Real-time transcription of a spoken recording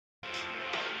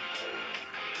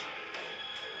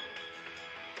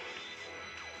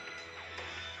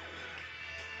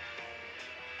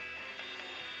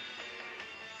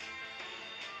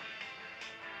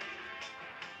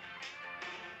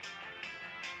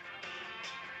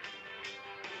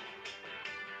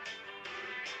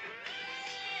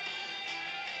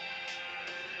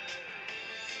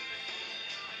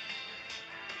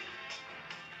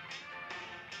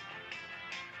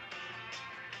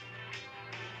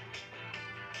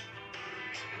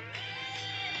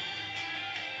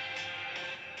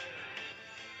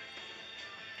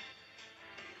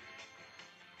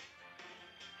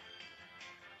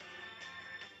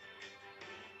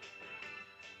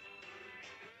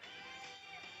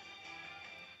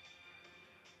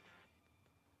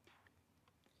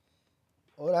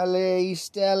Orale,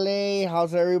 East LA.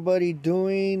 How's everybody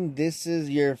doing? This is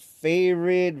your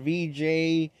favorite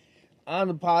VJ on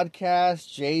the podcast,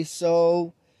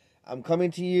 JSO. I'm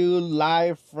coming to you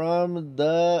live from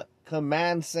the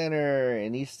command center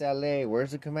in East LA. Where's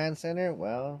the command center?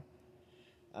 Well,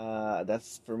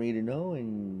 that's for me to know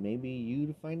and maybe you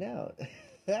to find out.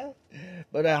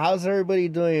 But how's everybody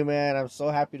doing, man? I'm so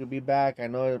happy to be back. I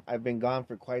know I've been gone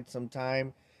for quite some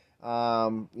time.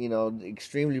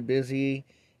 Extremely busy,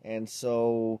 and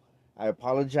so I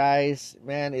apologize,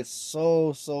 man. It's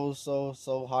so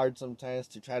hard sometimes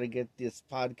to try to get this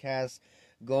podcast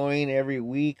going every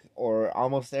week or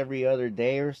almost every other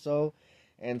day or so.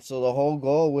 And so the whole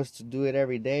goal was to do it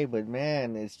every day, but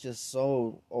man, it's just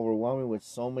so overwhelming with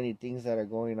so many things that are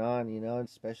going on,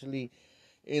 especially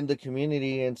in the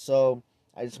community. And so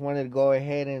I just wanted to go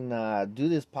ahead and do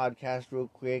this podcast real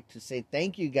quick to say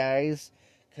thank you guys,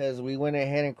 because we went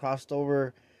ahead and crossed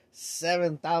over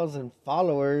 7,000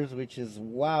 followers, which is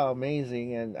wow,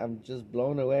 amazing. And I'm just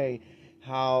blown away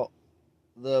how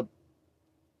the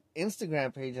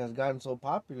Instagram page has gotten so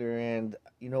popular, and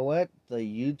you know what? The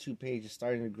YouTube page is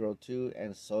starting to grow too,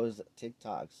 and so is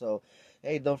TikTok. So,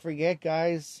 hey, don't forget,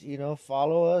 guys.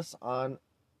 Follow us on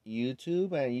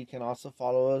YouTube, and you can also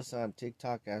follow us on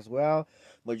TikTok as well.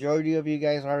 Majority of you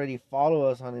guys already follow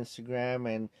us on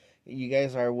Instagram, and you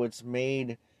guys are what's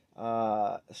made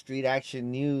Street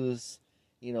Action News,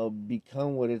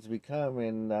 become what it's become,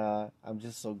 and I'm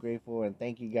just so grateful and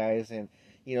thank you guys. And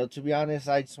to be honest,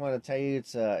 I just want to tell you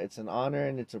it's an honor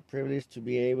and it's a privilege to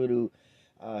be able to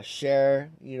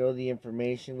share, the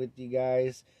information with you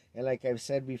guys. And like I've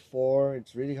said before,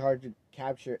 it's really hard to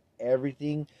capture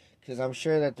everything, because I'm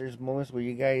sure that there's moments where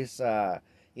you guys,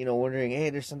 wondering,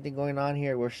 hey, there's something going on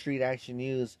here. We're Street Action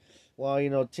News.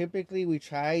 Well, typically we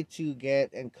try to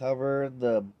get and cover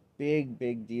the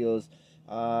big deals.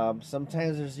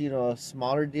 Sometimes there's,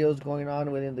 smaller deals going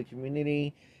on within the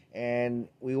community, and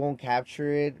we won't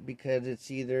capture it because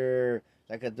it's either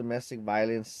like a domestic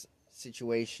violence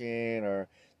situation or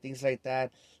things like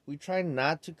that. We try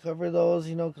not to cover those,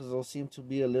 because those seem to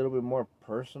be a little bit more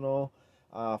personal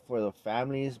for the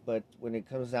families. But when it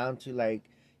comes down to, like,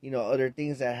 other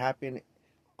things that happen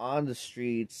on the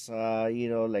streets,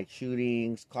 like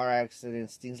shootings, car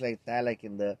accidents, things like that, like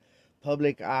in the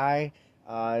public eye,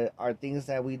 are things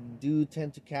that we do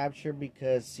tend to capture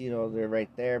because, they're right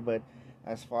there. But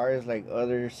as far as like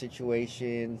other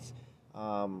situations,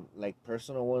 like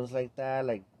personal ones like that,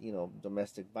 like,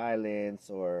 domestic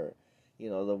violence, or,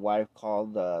 the wife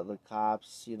called the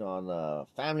cops, on a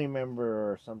family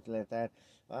member or something like that,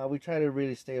 we try to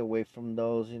really stay away from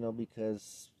those,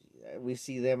 because we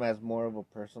see them as more of a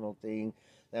personal thing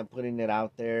than putting it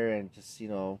out there and just,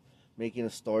 making a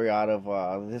story out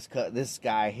of this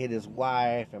guy hit his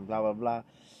wife and blah blah blah.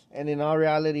 And in all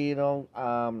reality,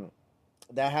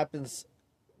 that happens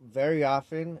very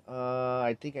often.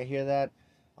 I think I hear that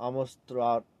almost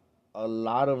throughout a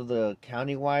lot of the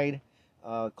countywide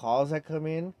calls that come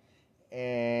in,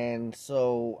 and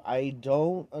so I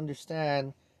don't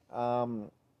understand um,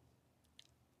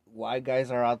 why guys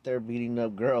are out there beating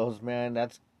up girls. Man,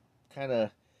 that's kind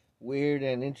of weird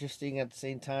and interesting at the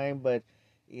same time. But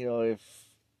if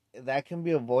that can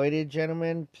be avoided,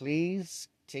 gentlemen, please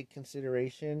take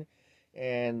consideration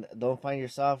and don't find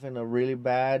yourself in a really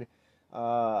bad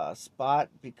spot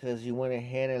because you went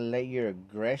ahead and let your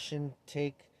aggression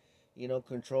take,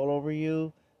 control over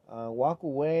you. Walk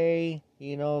away.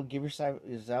 Give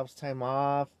yourself time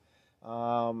off.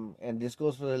 And this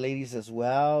goes for the ladies as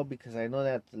well, because I know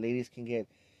that the ladies can get,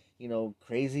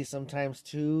 crazy sometimes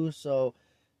too. So,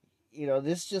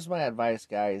 this is just my advice,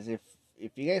 guys.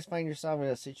 If you guys find yourself in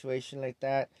a situation like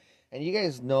that, and you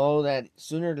guys know that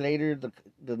sooner or later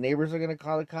the neighbors are gonna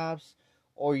call the cops,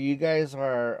 or you guys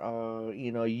are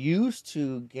used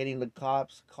to getting the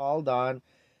cops called on,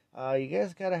 you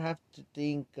guys gotta have to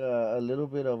think a little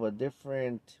bit of a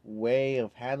different way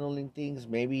of handling things.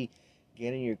 Maybe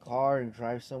get in your car and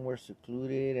drive somewhere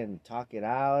secluded and talk it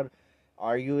out,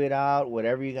 argue it out,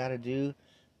 whatever you gotta do.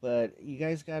 But you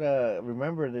guys gotta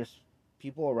remember, there's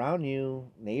people around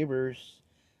you, neighbors,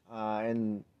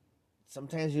 and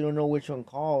sometimes you don't know which one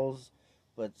calls,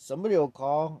 but somebody will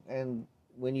call, and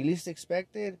when you least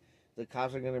expect it, the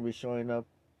cops are gonna be showing up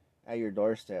at your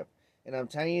doorstep. And I'm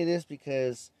telling you this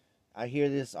because I hear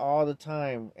this all the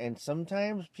time, and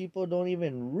sometimes people don't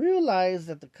even realize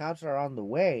that the cops are on the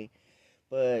way.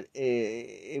 But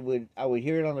I would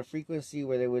hear it on the frequency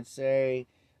where they would say,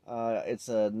 it's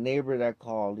a neighbor that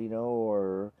called,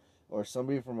 or or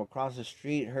somebody from across the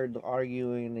street heard the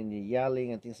arguing and you're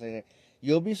yelling and things like that,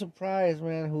 you'll be surprised,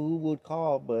 man, who would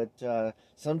call. But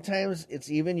sometimes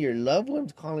it's even your loved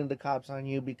ones calling the cops on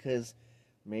you because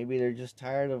maybe they're just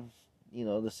tired of,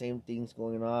 the same things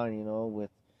going on, with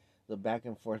the back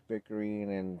and forth bickering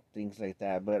and things like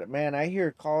that. But man, I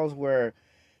hear calls where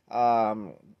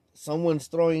um, someone's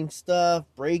throwing stuff,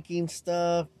 breaking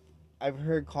stuff. I've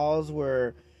heard calls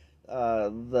where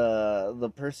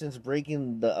the person's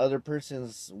breaking the other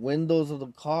person's windows of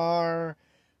the car,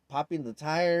 popping the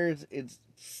tires. It's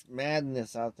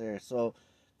madness out there. So,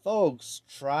 folks,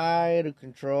 try to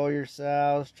control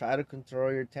yourselves. Try to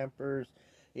control your tempers.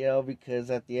 Because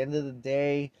at the end of the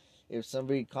day, if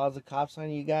somebody calls the cops on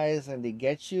you guys and they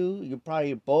get you, you're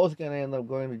probably both gonna end up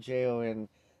going to jail, and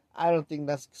I don't think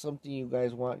that's something you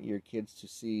guys want your kids to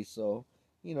see. So,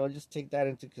 just take that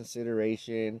into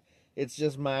consideration. It's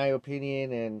just my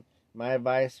opinion and my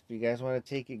advice. If you guys want to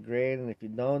take it, great, and if you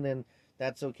don't, then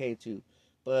that's okay too.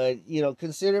 But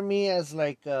consider me as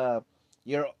like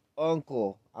your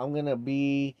uncle. I'm gonna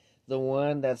be the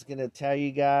one that's gonna tell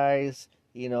you guys,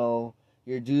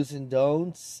 your do's and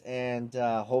don'ts, and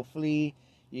hopefully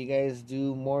you guys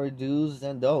do more do's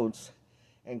than don'ts,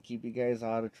 and keep you guys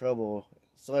out of trouble.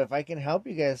 So if I can help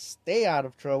you guys stay out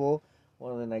of trouble,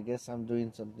 well then I guess I'm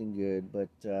doing something good. But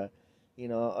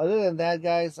other than that,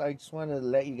 guys, I just want to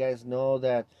let you guys know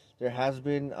that there has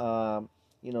been a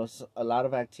lot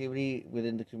of activity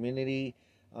within the community,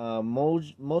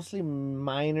 mostly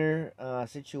minor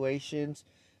situations.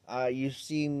 You've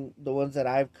seen the ones that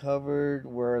I've covered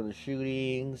where the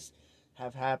shootings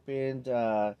have happened,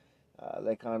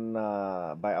 like on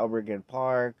by Albergan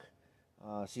Park,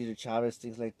 Cesar Chavez,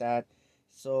 things like that.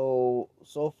 So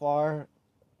far,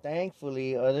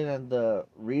 thankfully, other than the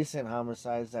recent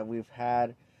homicides that we've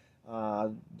had,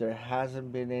 there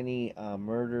hasn't been any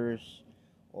murders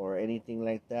or anything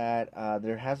like that.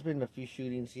 There has been a few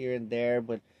shootings here and there,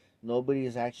 but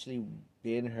nobody's actually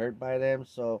been hurt by them.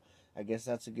 So I guess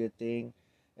that's a good thing.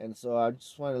 And so I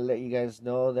just want to let you guys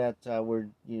know that we're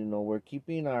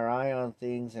keeping our eye on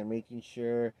things and making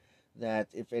sure that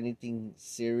if anything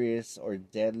serious or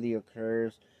deadly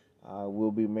occurs,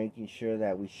 we'll be making sure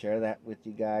that we share that with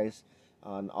you guys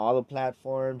on all the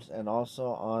platforms and also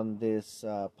on this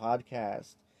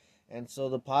podcast. And so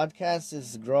the podcast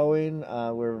is growing.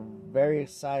 We're very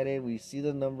excited. We see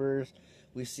the numbers.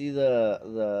 We see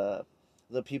the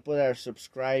people that are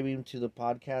subscribing to the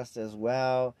podcast as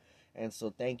well. And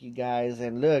so thank you guys.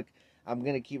 And look, I'm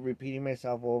gonna keep repeating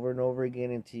myself over and over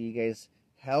again until you guys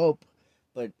help.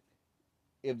 But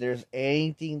if there's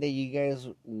anything that you guys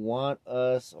want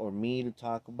us or me to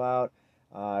talk about,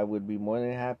 I would be more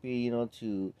than happy,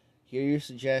 to hear your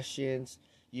suggestions.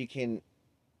 You can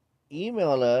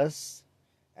email us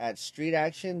at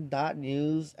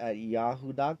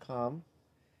streetaction.news@yahoo.com,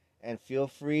 and feel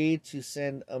free to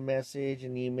send a message,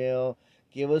 an email.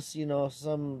 Give us,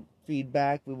 some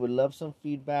feedback. We would love some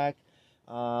feedback.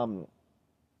 Um,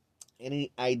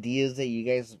 any ideas that you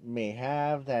guys may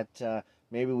have that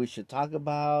maybe we should talk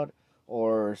about,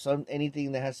 or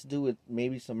anything that has to do with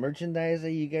maybe some merchandise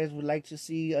that you guys would like to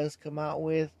see us come out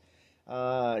with.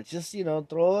 Just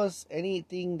throw us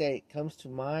anything that comes to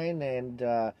mind, and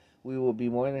we will be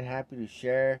more than happy to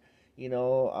share,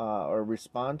 or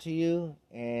respond to you,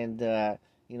 and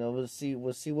we'll see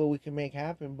what we can make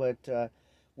happen. But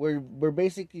we're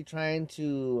basically trying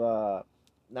to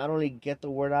not only get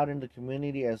the word out in the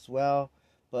community as well,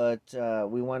 but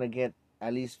we want to get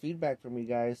at least feedback from you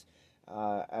guys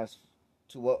as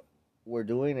to what we're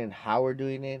doing and how we're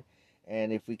doing it,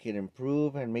 and if we can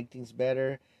improve and make things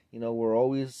better. We're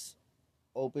always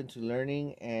open to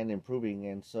learning and improving.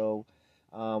 And so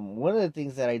one of the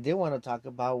things that I did want to talk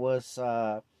about was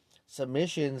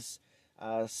submissions.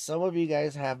 Some of you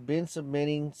guys have been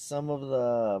submitting some of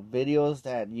the videos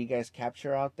that you guys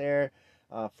capture out there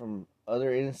from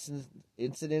other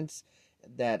incidents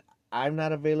that I'm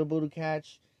not available to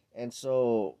catch. And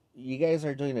so you guys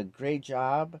are doing a great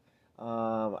job.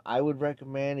 I would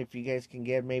recommend if you guys can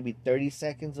get maybe 30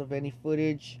 seconds of any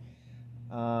footage,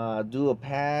 do a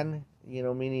pan,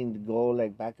 meaning to go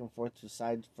like back and forth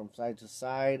from side to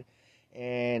side,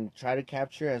 and try to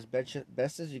capture as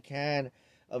best as you can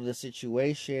of the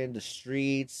situation, the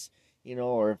streets,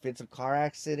 or if it's a car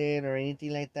accident or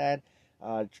anything like that.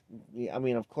 I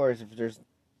mean, of course, if there's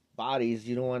bodies,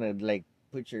 you don't want to like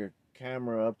put your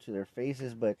camera up to their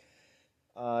faces, but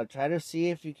try to see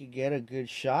if you could get a good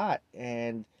shot,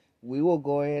 and we will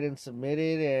go ahead and submit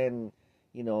it, and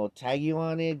tag you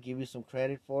on it, give you some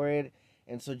credit for it.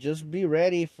 And so just be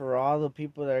ready for all the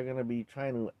people that are going to be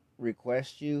trying to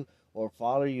request you or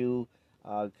follow you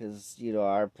because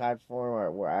our platform,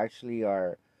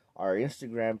 our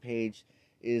Instagram page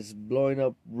is blowing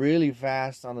up really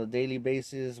fast on a daily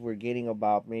basis. We're getting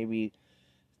about maybe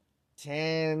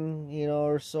 10,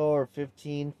 or so, or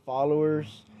 15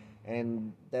 followers,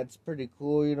 and that's pretty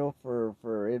cool,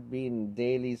 for it being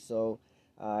daily. So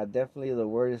definitely the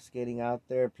word is getting out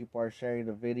there. People are sharing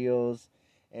the videos,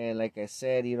 and like I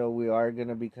said, we are going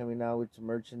to be coming out with some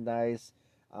merchandise.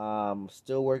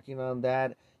 Still working on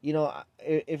that.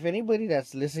 If anybody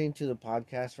that's listening to the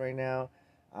podcast right now,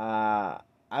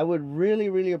 I would really,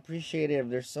 really appreciate it if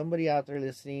there's somebody out there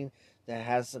listening that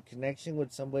has a connection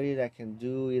with somebody that can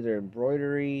do either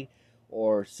embroidery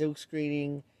or silk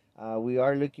screening. We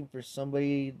are looking for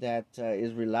somebody that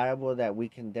is reliable, that we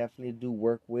can definitely do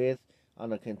work with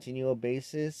on a continual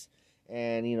basis,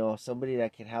 and somebody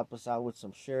that can help us out with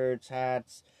some shirts,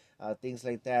 hats, things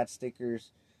like that,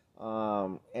 stickers,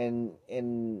 and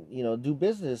do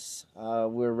business.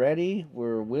 We're ready,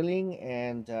 we're willing,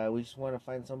 and we just want to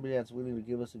find somebody that's willing to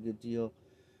give us a good deal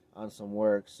on some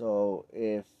work. So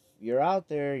if you're out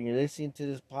there and you're listening to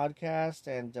this podcast,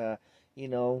 and you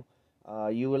know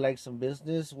you would like some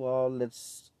business, well,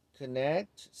 let's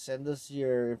connect. Send us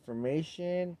your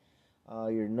information,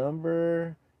 your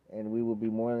number, and we will be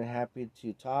more than happy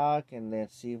to talk and then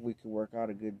see if we can work out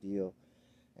a good deal.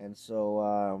 And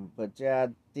so, but yeah,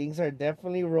 things are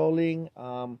definitely rolling,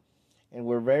 and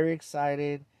we're very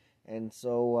excited. And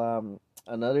so,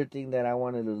 another thing that I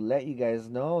wanted to let you guys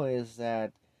know is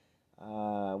that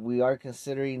we are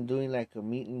considering doing like a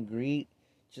meet and greet,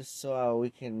 just so we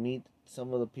can meet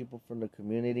some of the people from the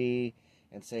community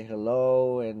and say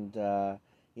hello. And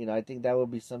I think that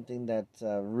would be something that's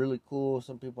really cool.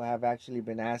 Some people have actually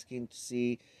been asking to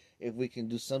see if we can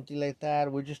do something like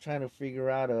that. We're just trying to figure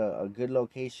out a good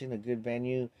location, a good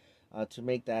venue. To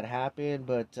make that happen,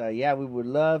 but yeah, we would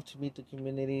love to meet the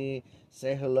community,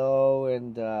 say hello,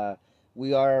 and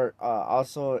we are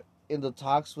also in the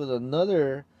talks with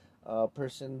another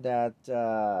person that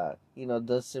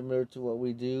does similar to what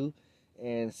we do,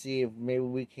 and see if maybe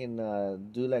we can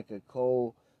do like a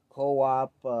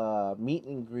co-op meet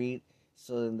and greet.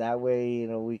 So in that way,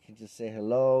 we can just say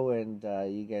hello, and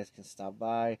you guys can stop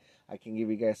by. I can give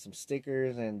you guys some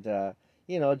stickers, and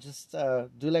just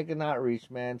do like an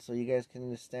outreach, man, so you guys can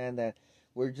understand that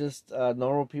we're just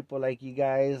normal people like you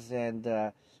guys, and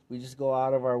we just go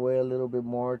out of our way a little bit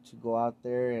more to go out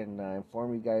there and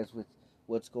inform you guys with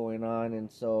what's going on. And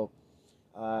so,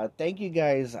 thank you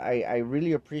guys. I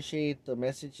really appreciate the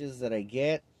messages that I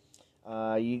get.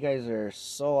 You guys are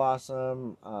so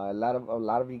awesome. A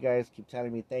lot of you guys keep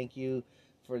telling me thank you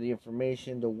for the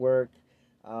information, the work.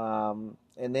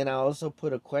 And then I also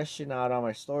put a question out on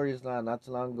my stories not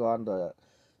too long ago on the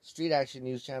Street Action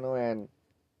News channel, and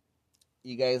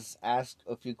you guys asked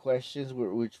a few questions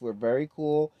which were very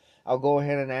cool. I'll go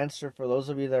ahead and answer for those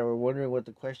of you that were wondering what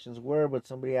the questions were. But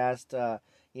somebody asked,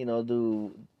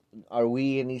 do are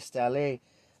we in East LA?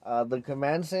 The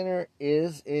command center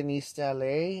is in East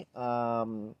LA,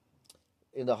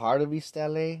 in the heart of East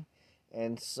LA,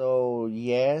 and so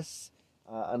yes.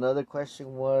 Another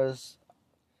question was,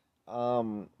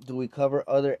 do we cover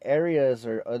other areas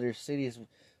or other cities?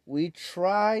 We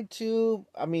try to.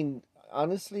 I mean,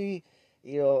 honestly,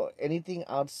 anything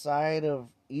outside of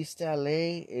East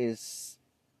LA is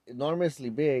enormously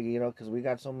big, because we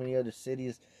got so many other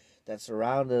cities that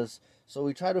surround us. So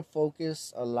we try to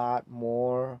focus a lot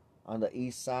more on the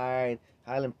east side,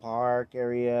 Highland Park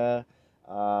area.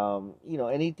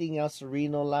 Anything else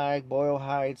Sereno like Boyle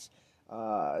Heights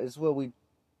is what we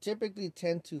typically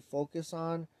tend to focus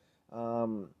on.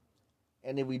 Um,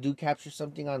 and if we do capture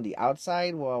something on the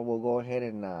outside, well, we'll go ahead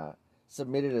and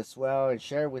submit it as well and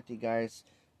share it with you guys.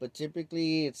 But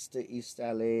typically, it's the East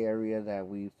LA area that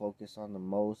we focus on the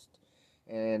most.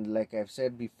 And like I've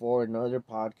said before in other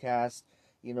podcasts,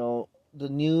 the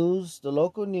news, the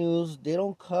local news, they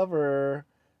don't cover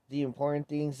the important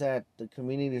things that the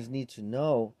communities need to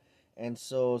know. And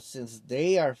so, since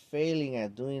they are failing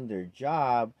at doing their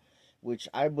job, which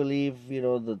I believe,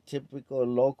 the typical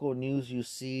local news you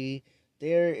see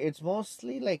there, it's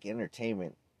mostly like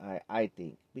entertainment, I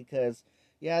think. Because,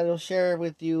 yeah, they'll share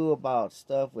with you about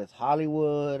stuff with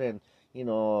Hollywood and,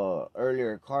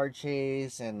 earlier car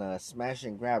chase and smash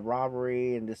and grab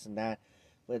robbery and this and that.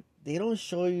 But they don't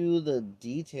show you the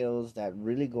details that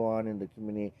really go on in the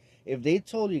community. If they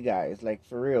told you guys, like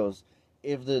for reals,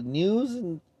 if the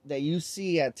news that you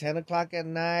see at 10 o'clock at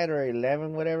night or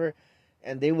 11, whatever,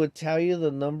 and they would tell you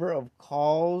the number of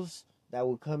calls that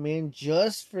would come in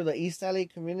just for the East LA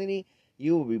community,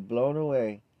 you will be blown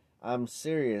away. I'm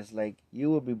serious. Like, you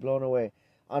will be blown away.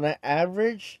 On an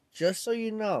average, just so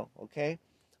you know, okay?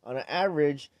 on an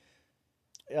average,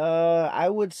 I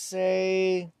would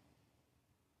say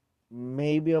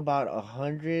maybe about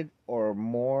 100 or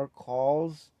more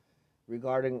calls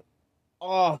regarding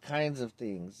all kinds of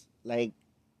things, like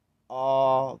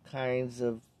all kinds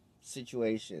of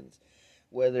situations,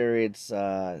 whether it's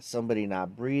somebody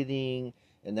not breathing,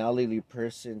 an elderly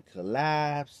person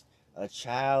collapsed, a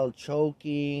child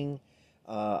choking,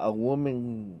 a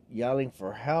woman yelling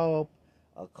for help,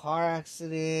 a car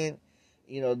accident,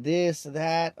 this,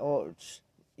 that. Or,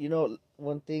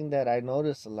 one thing that I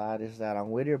notice a lot is that on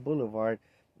Whittier Boulevard,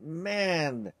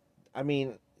 man, I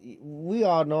mean, we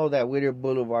all know that Whittier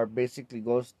Boulevard basically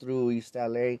goes through East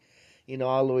LA,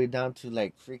 all the way down to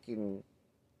like freaking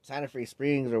Santa Fe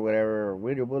Springs or whatever, or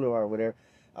Whittier Boulevard or whatever.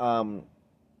 Um,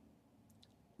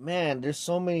 Man, there's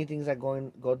so many things that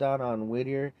go down on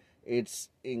Whittier. It's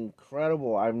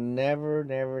incredible. I've never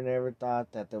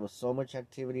thought that there was so much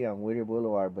activity on Whittier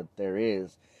Boulevard, but there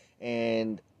is.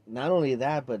 And not only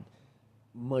that, but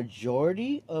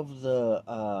majority of the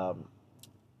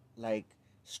like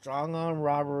strong arm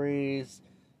robberies,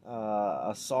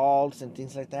 assaults, and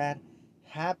things like that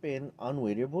happen on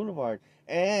Whittier Boulevard,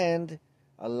 and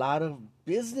a lot of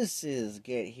businesses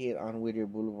get hit on Whittier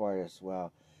Boulevard as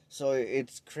well. So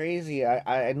it's crazy.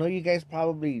 I know you guys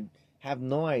probably have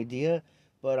no idea,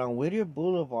 but on Whittier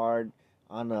Boulevard,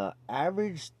 on a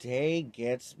average day,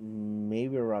 gets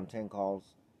maybe around 10 calls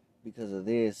because of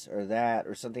this or that,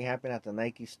 or something happened at the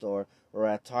Nike store or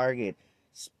at Target,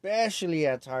 especially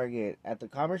at Target. At the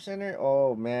Commerce Center,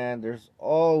 oh man, there's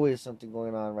always something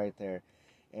going on right there.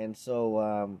 And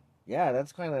so yeah,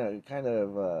 that's kind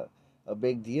of a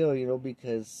big deal,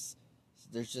 because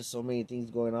there's just so many things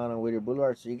going on Whittier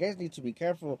Boulevard. So you guys need to be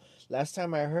careful. Last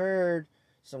time I heard,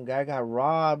 some guy got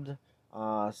robbed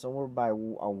somewhere by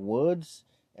on Woods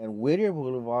and Whittier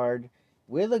Boulevard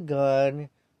with a gun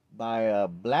by a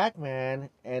black man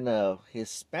and a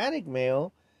Hispanic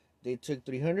male. They took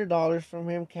 $300 from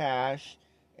him cash,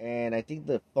 and I think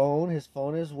his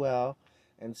phone as well.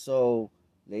 And so,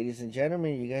 ladies and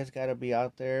gentlemen, you guys gotta be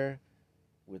out there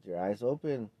with your eyes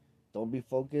open. Don't be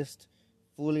focused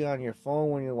fully on your phone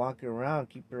when you're walking around.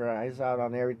 Keep your eyes out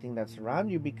on everything that's around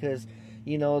you, because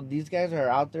these guys are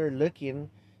out there looking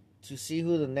to see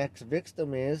who the next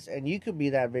victim is, and you could be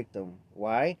that victim.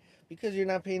 Why? Because you're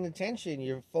not paying attention.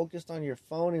 You're focused on your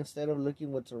phone instead of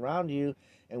looking what's around you.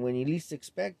 And when you least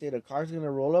expect it, a car's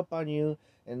gonna roll up on you,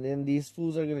 and then these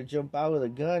fools are gonna jump out with a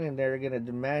gun, and they're gonna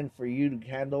demand for you to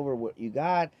hand over what you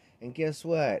got. And guess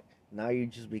what? Now you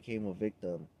just became a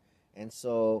victim. And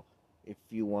so, if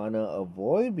you wanna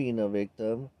avoid being a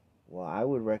victim, well, I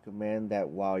would recommend that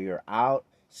while you're out,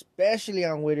 especially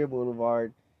on Whittier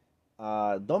Boulevard,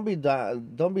 don't be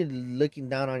looking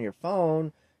down on your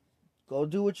phone. Go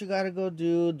do what you gotta go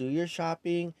do. Do your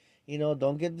shopping.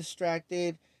 Don't get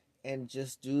distracted, and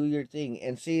just do your thing.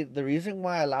 And see, the reason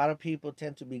why a lot of people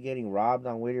tend to be getting robbed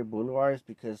on Whittier Boulevard is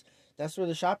because that's where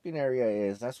the shopping area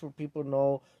is. That's where people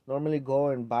normally go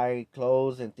and buy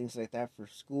clothes and things like that for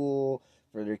school,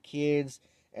 for their kids.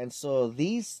 And so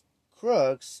these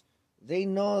crooks, they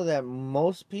know that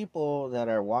most people that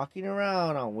are walking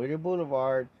around on Whittier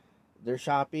Boulevard, they're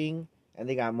shopping and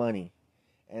they got money.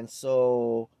 And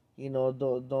so,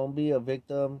 don't be a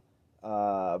victim.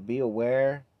 Be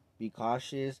aware, be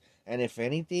cautious, and if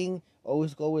anything,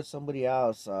 always go with somebody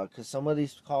else. Because some of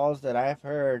these calls that I've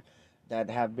heard that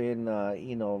have been,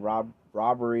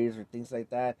 robberies or things like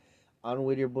that on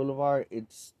Whittier Boulevard,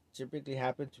 it's typically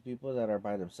happened to people that are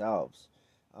by themselves.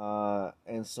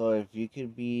 And so if you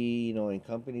could be, in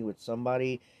company with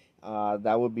somebody,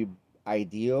 that would be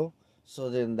ideal. So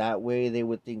then that way they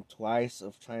would think twice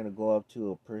of trying to go up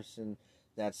to a person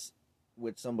that's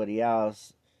with somebody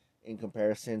else, in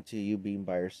comparison to you being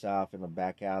by yourself in a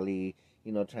back alley,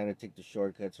 trying to take the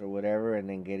shortcuts or whatever, and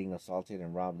then getting assaulted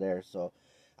and robbed there. So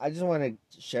I just want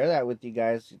to share that with you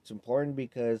guys. It's important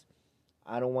because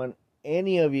I don't want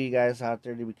any of you guys out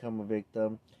there to become a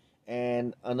victim.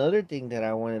 And another thing that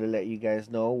I wanted to let you guys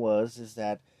know is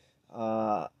that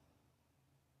uh,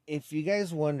 if you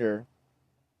guys wonder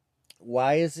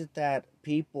why is it that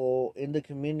people in the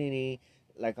community,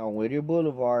 like on Whittier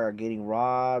Boulevard, are getting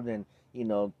robbed and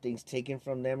things taken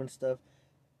from them and stuff,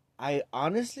 I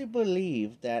honestly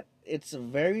believe that it's a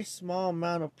very small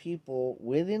amount of people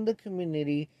within the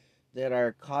community that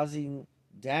are causing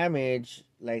damage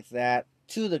like that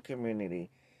to the community.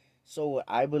 So what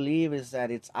I believe is that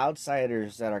it's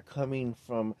outsiders that are coming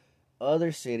from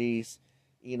other cities,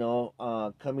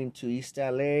 coming to East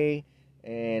LA,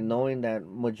 and knowing that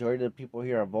majority of the people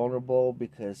here are vulnerable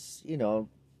because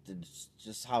it's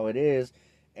just how it is,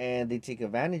 and they take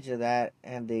advantage of that,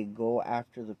 and they go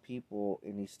after the people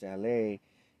in East LA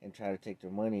and try to take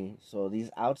their money. So these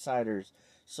outsiders.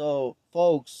 So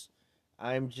folks,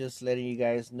 I'm just letting you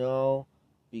guys know,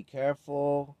 be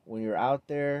careful when you're out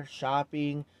there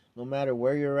shopping, no matter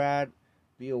where you're at.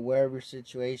 Be aware of your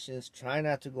situations. Try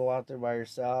not to go out there by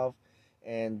yourself,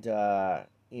 and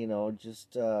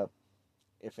just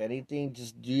if anything,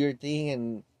 just do your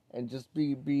thing, and just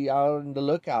be out on the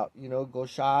lookout. Go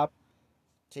shop,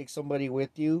 take somebody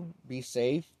with you, be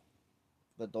safe,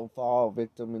 but don't fall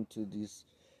victim into these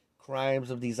crimes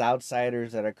of these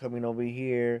outsiders that are coming over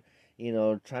here,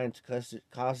 trying to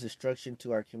cause destruction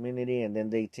to our community, and then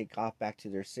they take off back to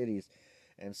their cities.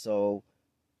 And so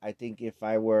I think if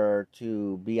I were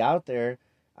to be out there,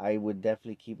 I would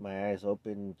definitely keep my eyes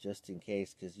open just in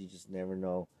case, because you just never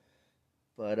know.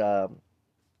 But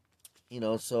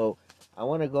so I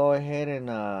want to go ahead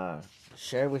and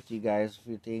share with you guys a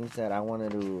few things that I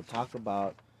wanted to talk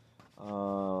about. I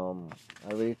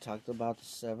already talked about the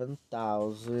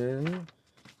 7,000.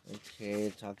 Okay,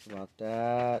 talked about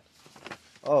that.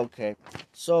 Okay,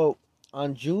 so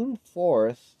on June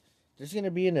 4th, there's gonna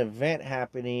be an event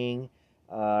happening,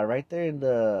 right there in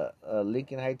the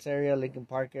Lincoln Heights area, Lincoln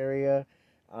Park area.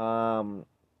 Um,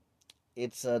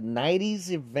 it's a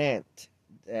 '90s event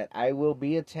that I will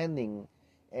be attending,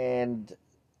 and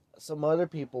some other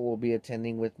people will be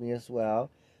attending with me as well.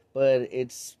 But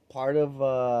it's part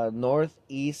of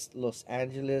Northeast Los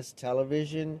Angeles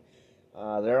Television.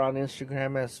 They're on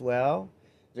Instagram as well.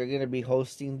 They're going to be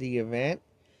hosting the event.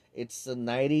 It's the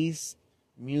 '90s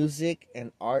Music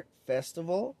and Art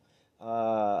Festival.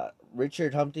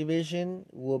 Richard Humptyvision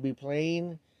will be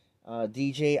playing.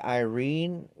 DJ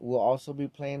Irene will also be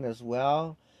playing as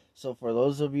well. So for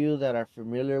those of you that are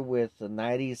familiar with the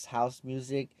 '90s house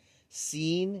music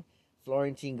scene,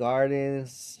 Florentine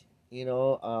Gardens,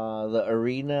 the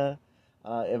arena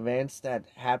events that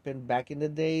happened back in the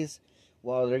days,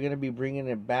 well, they're going to be bringing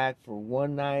it back for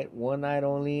one night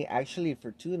only, actually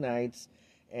for 2 nights.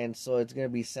 And so it's going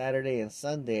to be Saturday and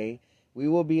Sunday. We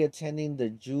will be attending the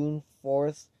June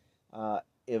 4th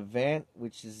event,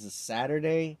 which is a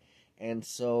Saturday. And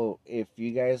so if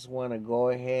you guys want to go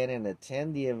ahead and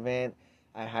attend the event,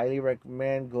 I highly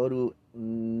recommend go to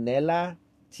Nella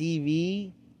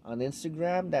TV on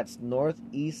Instagram. That's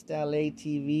Northeast LA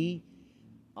TV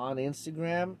on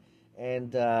Instagram,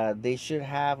 and they should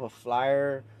have a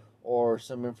flyer or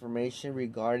some information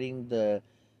regarding the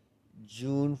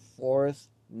June 4th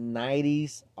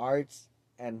 '90s Arts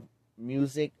and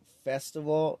Music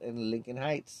Festival in Lincoln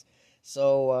Heights.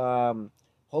 So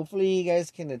hopefully you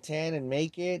guys can attend and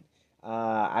make it.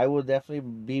 I will definitely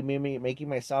be making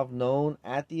myself known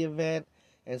at the event,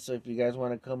 and so if you guys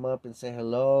want to come up and say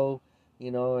hello,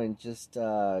 and just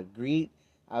greet,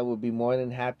 I would be more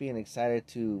than happy and excited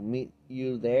to meet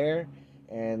you there,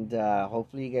 and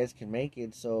hopefully you guys can make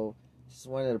it. So just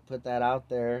wanted to put that out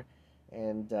there,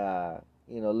 and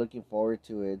looking forward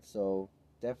to it. So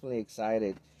definitely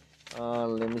excited.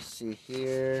 Let me see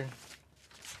here.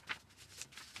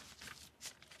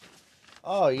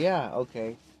 Oh yeah,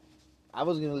 okay. I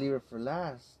was gonna leave it for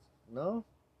last. No,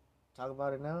 talk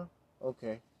about it now.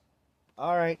 Okay.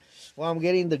 All right. Well, I'm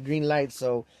getting the green light,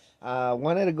 so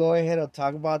wanted to go ahead and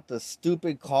talk about the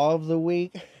stupid call of the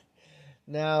week.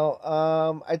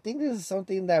 Now, I think this is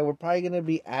something that we're probably gonna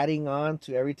be adding on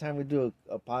to every time we do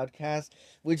a podcast,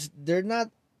 which they're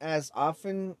not as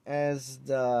often as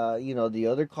the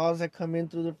other calls that come in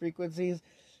through the frequencies,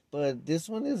 but this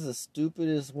one is the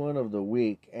stupidest one of the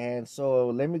week, and so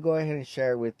let me go ahead and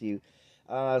share it with you.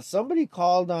 Somebody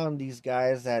called on these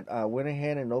guys that went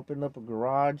ahead and opened up a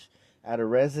garage at a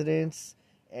residence,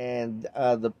 and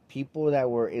the people that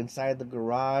were inside the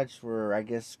garage were, I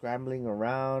guess, scrambling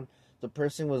around. The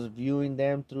person was viewing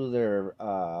them through their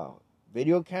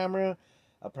video camera.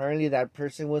 Apparently, that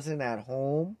person wasn't at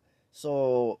home,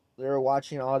 so they were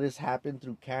watching all this happen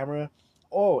through camera.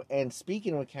 Oh, and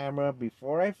speaking of camera,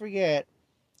 before I forget,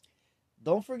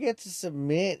 don't forget to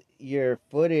submit your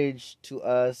footage to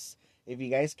us if you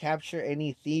guys capture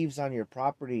any thieves on your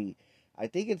property. I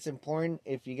think it's important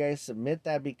if you guys submit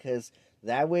that, because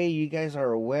that way you guys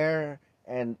are aware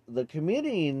and the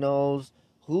community knows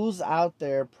who's out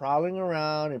there prowling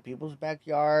around in people's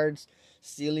backyards,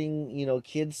 stealing,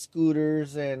 kids'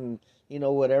 scooters and,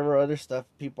 whatever other stuff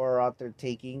people are out there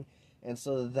taking. And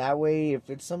so that way, if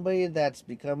it's somebody that's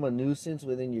become a nuisance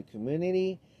within your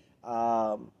community,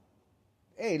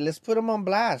 hey, let's put them on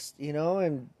blast,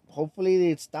 and hopefully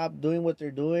they stop doing what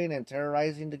they're doing and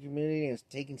terrorizing the community and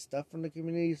taking stuff from the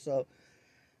community. So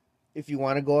if you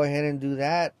want to go ahead and do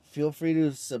that, feel free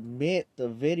to submit the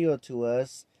video to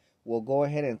us will go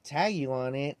ahead and tag you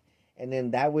on it, and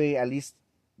then that way at least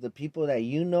the people that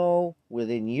you know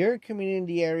within your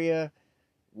community area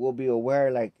will be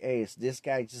aware, like, hey, this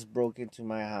guy just broke into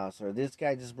my house, or this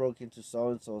guy just broke into so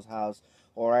and so's house,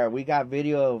 or we got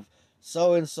video of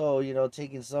so and so,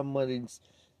 taking somebody's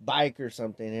bike or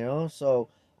something, So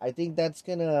I think that's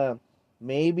gonna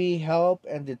maybe help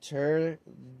and deter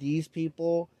these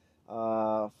people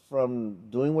from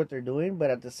doing what they're doing, but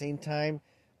at the same time,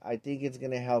 I think it's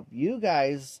gonna help you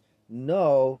guys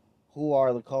know who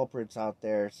are the culprits out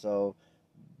there. So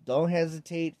don't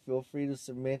hesitate. Feel free to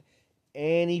submit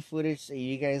any footage that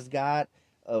you guys got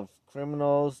of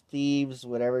criminals, thieves,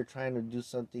 whatever, trying to do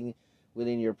something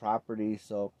within your property.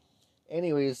 So,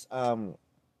 anyways,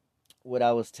 what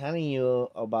I was telling you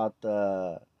about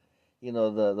the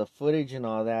footage and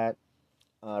all that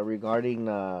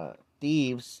regarding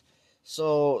thieves.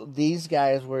 So these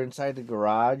guys were inside the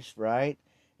garage, right?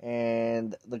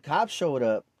 And the cops showed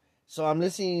up. So I'm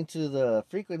listening to the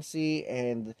frequency,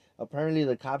 and apparently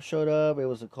the cops showed up. It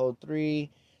was a code 3.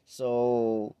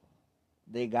 So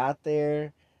they got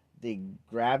there. They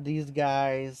grabbed these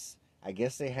guys. I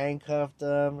guess they handcuffed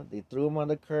them. They threw them on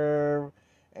the curb.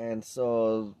 And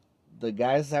so the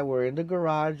guys that were in the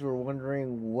garage were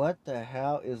wondering, what the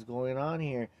hell is going on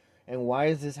here? And why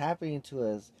is this happening to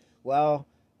us? Well,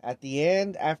 at the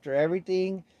end, after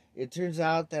everything, it turns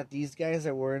out that these guys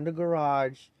that were in the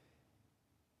garage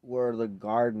were the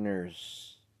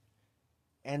gardeners.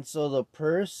 And so the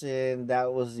person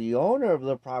that was the owner of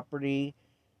the property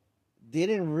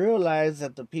didn't realize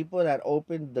that the people that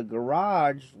opened the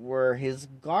garage were his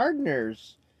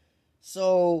gardeners.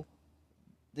 So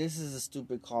this is a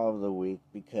stupid call of the week,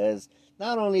 because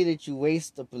not only did you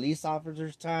waste the police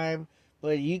officer's time,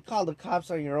 but you called the cops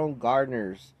on your own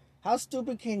gardeners. How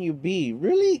stupid can you be?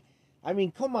 Really? I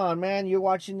mean, come on, man. You're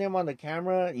watching them on the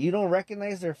camera. You don't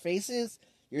recognize their faces.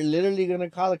 You're literally going to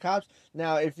call the cops.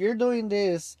 Now, if you're doing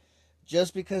this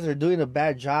just because they're doing a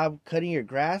bad job cutting your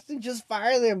grass, then just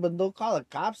fire them, but don't call the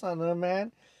cops on them,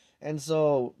 man. And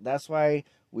so that's why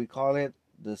we call it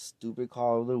the stupid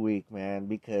call of the week, man,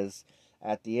 because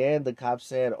at the end, the cops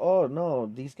said, "Oh no,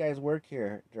 these guys work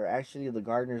here. They're actually the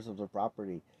gardeners of the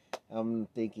property." I'm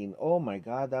thinking, "Oh my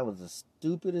God, that was the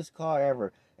stupidest call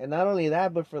ever." And not only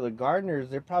that, but for the gardeners,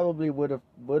 they probably would have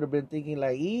been thinking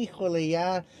like, "Híjole,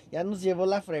 ya nos llevó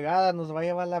la fregada, nos va a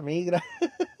llevar la migra."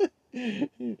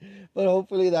 But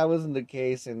hopefully that wasn't the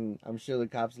case, and I'm sure the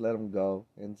cops let them go.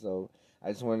 And so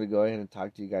I just wanted to go ahead and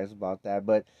talk to you guys about that.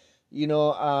 But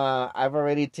I've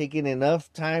already taken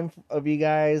enough time of you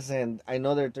guys, and I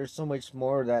know that there's so much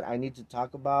more that I need to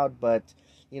talk about, but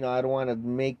I don't want to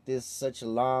make this such a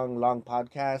long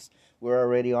podcast. We're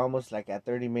already almost like at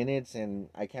 30 minutes, and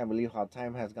I can't believe how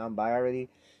time has gone by already.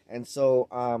 And so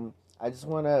I just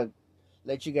want to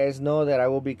let you guys know that I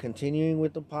will be continuing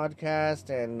with the podcast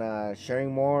and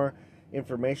sharing more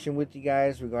information with you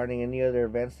guys regarding any other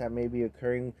events that may be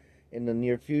occurring in the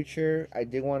near future. I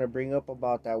did want to bring up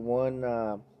about that one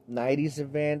 90s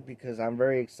event, because I'm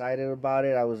very excited about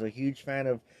it. I was a huge fan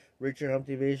of Richard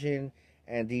Humpty Vision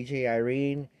and DJ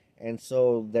Irene, and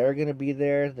so they're going to be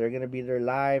there. They're going to be there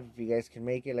live. If you guys can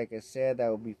make it, like I said, that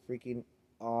would be freaking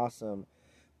awesome.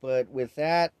 But with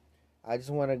that, I just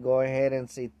want to go ahead and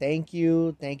say thank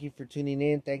you. Thank you for tuning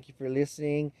in. Thank you for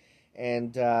listening.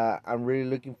 And I'm really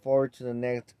looking forward to the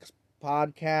next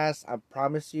podcast. I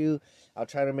promise you, I'll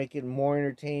try to make it more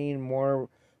entertaining,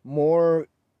 more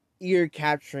ear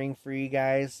capturing for you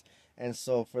guys. And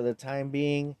so for the time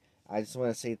being, I just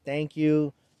want to say thank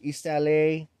you.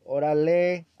 Istale,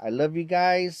 orale. I love you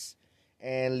guys.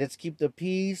 And let's keep the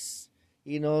peace.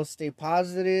 Stay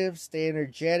positive, stay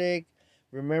energetic.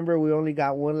 Remember, we only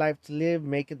got one life to live.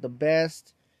 Make it the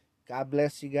best. God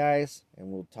bless you guys, and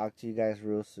we'll talk to you guys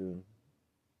real soon.